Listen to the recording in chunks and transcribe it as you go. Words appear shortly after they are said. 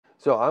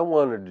So I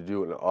wanted to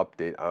do an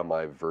update on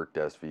my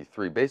Vertdesk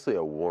V3, basically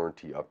a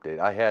warranty update.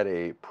 I had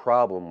a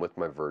problem with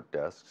my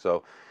Vertdesk.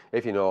 So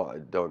if you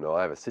don't know,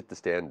 I have a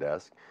sit-to-stand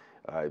desk.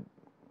 I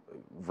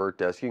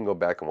Vertdesk, you can go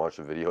back and watch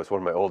the video. It's one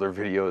of my older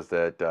videos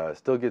that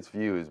still gets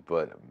views,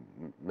 but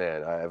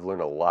man, I've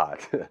learned a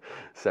lot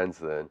since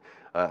then.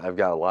 I've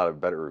got a lot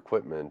of better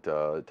equipment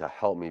to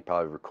help me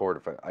probably record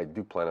if I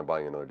do plan on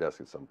buying another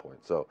desk at some point.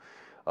 So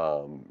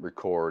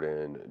record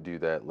and do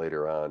that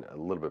later on a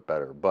little bit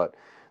better. But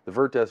the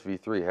Vertdesk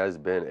V3 has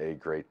been a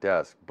great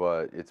desk,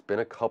 but it's been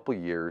a couple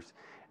years,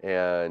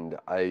 and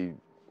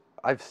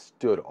I've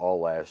stood all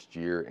last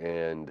year,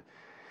 and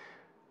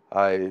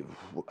I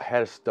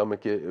had a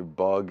stomach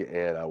bug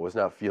and I was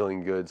not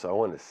feeling good, so I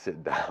wanted to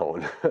sit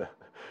down.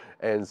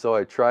 And so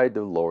I tried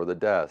to lower the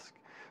desk.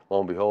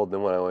 Lo and behold,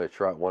 then when I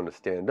wanted to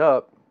stand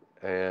up,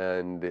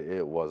 and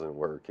it wasn't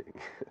working.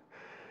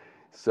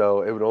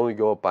 So it would only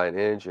go up by an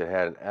inch. It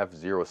had an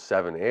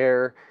F07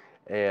 air,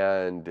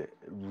 and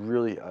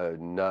really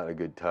not a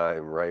good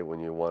time, right? When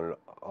you want to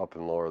up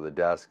and lower the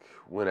desk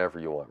whenever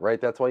you want, right?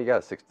 That's why you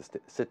got a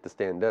sit to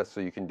stand desk, so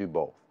you can do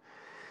both.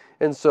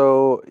 And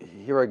so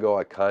here I go.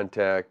 I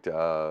contact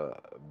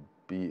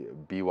BYOD,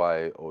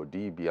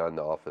 Beyond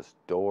the Office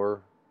Door,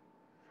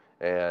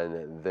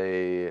 and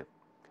they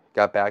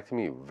got back to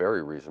me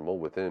very reasonable.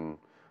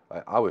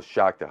 I was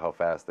shocked at how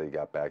fast they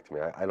got back to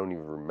me. I don't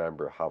even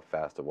remember how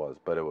fast it was,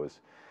 but it was.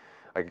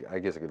 I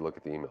guess I could look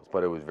at the emails,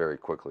 but it was very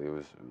quickly. It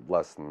was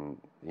less than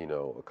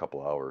a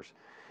couple hours,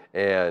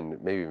 and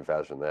maybe even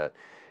faster than that.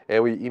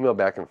 And we emailed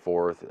back and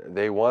forth.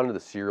 They wanted the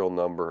serial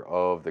number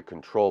of the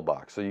control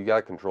box. So you got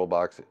a control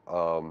box,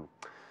 and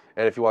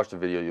if you watch the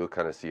video, you'll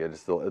kind of see it.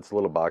 It's a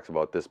little box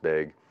about this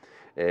big,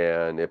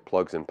 and it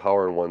plugs in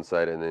power on one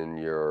side, and then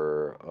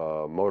your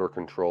motor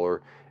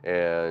controller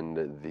and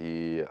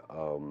the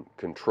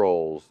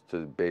controls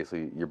to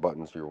basically your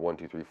buttons, your 1,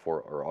 2, 3,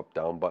 4, or up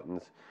down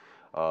buttons.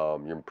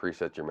 Your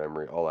preset, your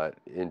memory, all that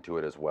into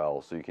it as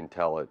well, so you can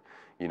tell it,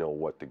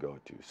 what to go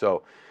to.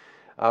 So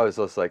I was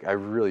just like, I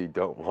really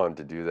don't want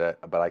to do that,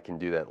 but I can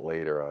do that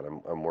later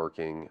on. I'm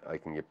working, I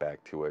can get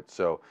back to it.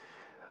 So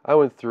I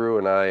went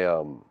through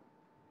and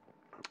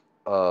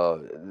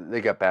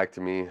they got back to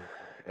me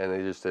and they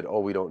just said, oh,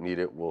 we don't need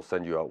it, we'll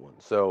send you out one.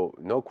 So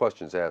no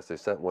questions asked, they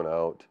sent one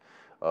out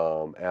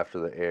after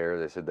the air.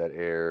 They said that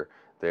air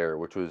there,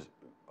 which was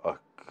a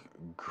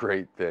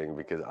great thing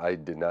because I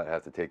did not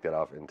have to take that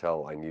off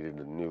until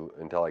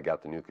until I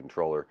got the new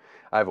controller.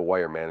 I have a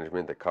wire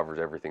management that covers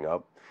everything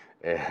up,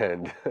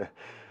 and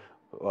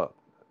well,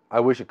 I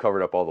wish it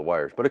covered up all the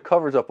wires, but it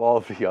covers up all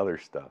of the other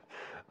stuff,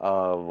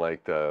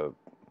 like the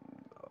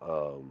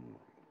um,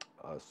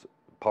 uh,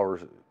 power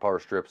power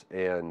strips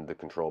and the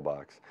control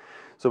box.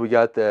 So we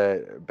got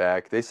that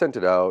back. They sent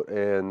it out,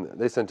 and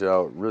they sent it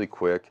out really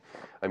quick.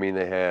 I mean,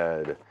 they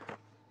had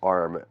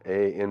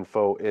RMA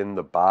info in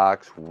the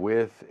box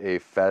with a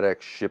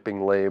FedEx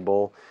shipping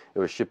label. It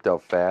was shipped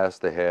out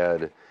fast. They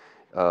had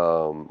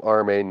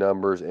RMA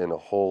numbers and a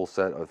whole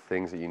set of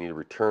things that you need to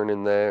return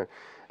in there.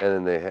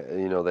 And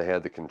then they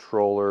had the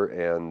controller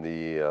and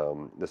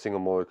the single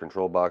motor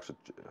control box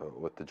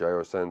with the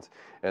gyro sense,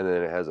 and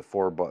then it has a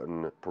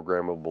 4-button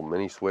programmable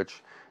mini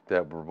switch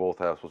that we're both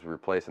supposed to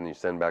replace, and then you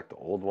send back the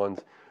old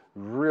ones.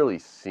 Really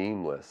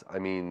seamless. I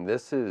mean,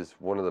 this is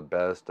one of the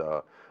best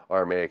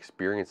RMA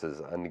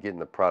experiences on getting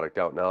the product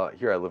out. Now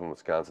here I live in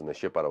Wisconsin. They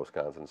ship out of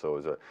Wisconsin,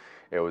 so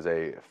it was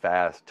a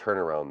fast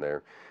turnaround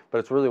there. But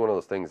it's really one of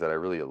those things that I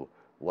really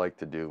like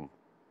to do,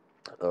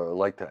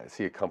 like to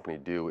see a company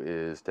do,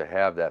 is to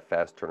have that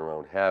fast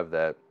turnaround, have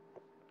that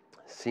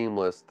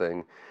seamless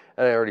thing.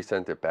 And I already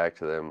sent it back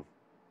to them.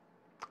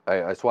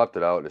 I swapped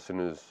it out as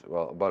soon as,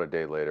 well, about a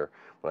day later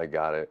when I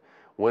got it.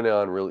 Went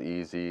on real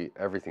easy,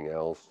 everything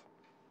else.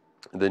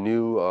 The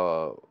new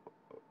 4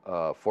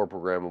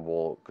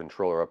 programmable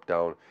controller up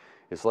down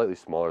is slightly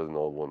smaller than the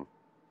old one.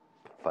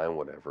 Fine,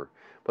 whatever.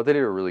 But they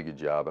did a really good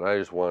job, and I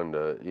just wanted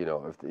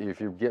to, if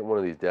you get one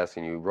of these desks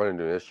and you run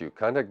into an issue,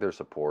 contact their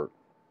support.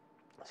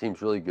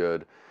 Seems really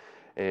good,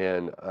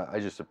 and I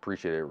just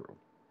appreciate it.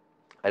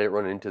 I didn't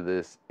run into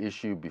this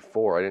issue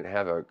before. I didn't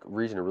have a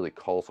reason to really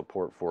call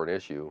support for an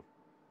issue,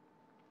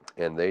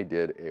 and they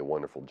did a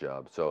wonderful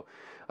job. So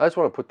I just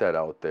want to put that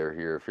out there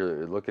here. If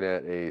you're looking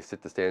at a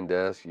sit-to-stand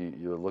desk,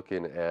 you're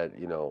looking at,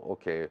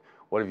 okay,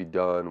 what have you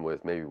done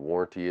with maybe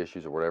warranty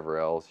issues or whatever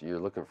else? You're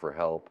looking for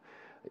help.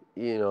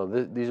 These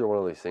are one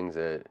of those things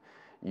that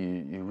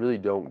you really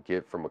don't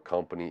get from a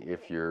company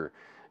if you're,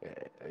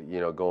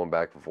 going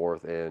back and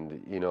forth. And,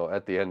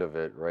 at the end of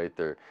it, right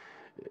there,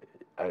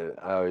 I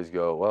always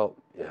go, well,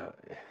 yeah,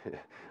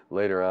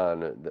 later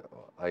on,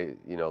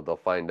 they'll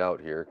find out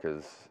here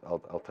because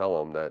I'll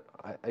tell them that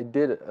I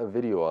did a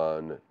video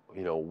on,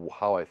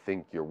 how I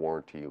think your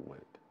warranty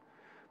went.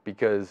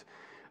 Because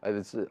I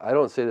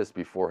don't say this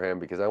beforehand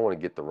because I want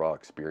to get the raw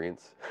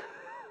experience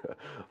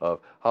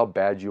of how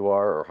bad you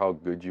are or how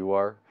good you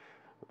are.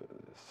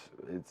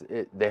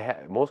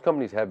 Most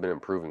companies have been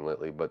improving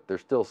lately, but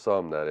there's still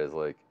some that is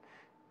like,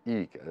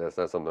 eek, that's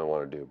not something I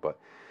want to do. But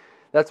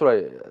That's what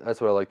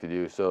I like to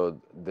do. So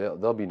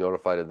they'll be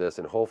notified of this,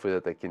 and hopefully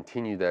that they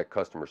continue that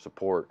customer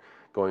support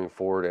going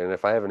forward. And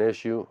if I have an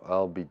issue,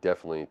 I'll be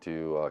definitely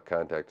to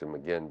contact them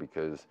again,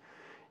 because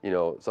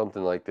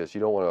something like this,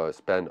 you don't want to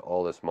spend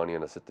all this money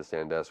on a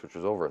sit-to-stand desk, which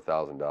was over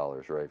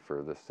 $1,000, right,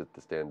 for this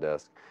sit-to-stand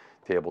desk,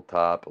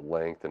 tabletop,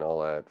 length, and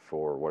all that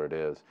for what it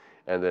is,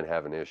 and then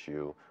have an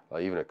issue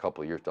even a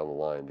couple of years down the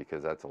line,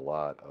 because that's a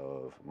lot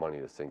of money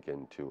to sink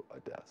into a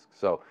desk.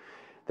 So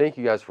thank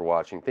you guys for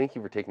watching. Thank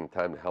you for taking the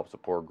time to help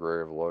support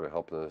Gray Overload and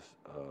helping this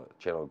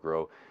channel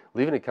grow.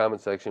 Leave in the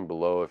comment section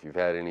below if you've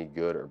had any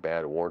good or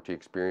bad warranty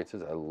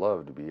experiences. I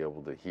love to be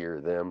able to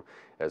hear them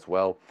as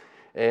well.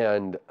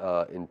 And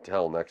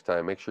until next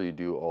time, make sure you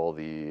do all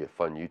the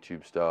fun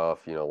YouTube stuff,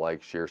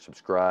 like, share,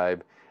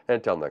 subscribe. And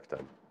until next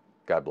time,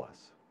 God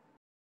bless.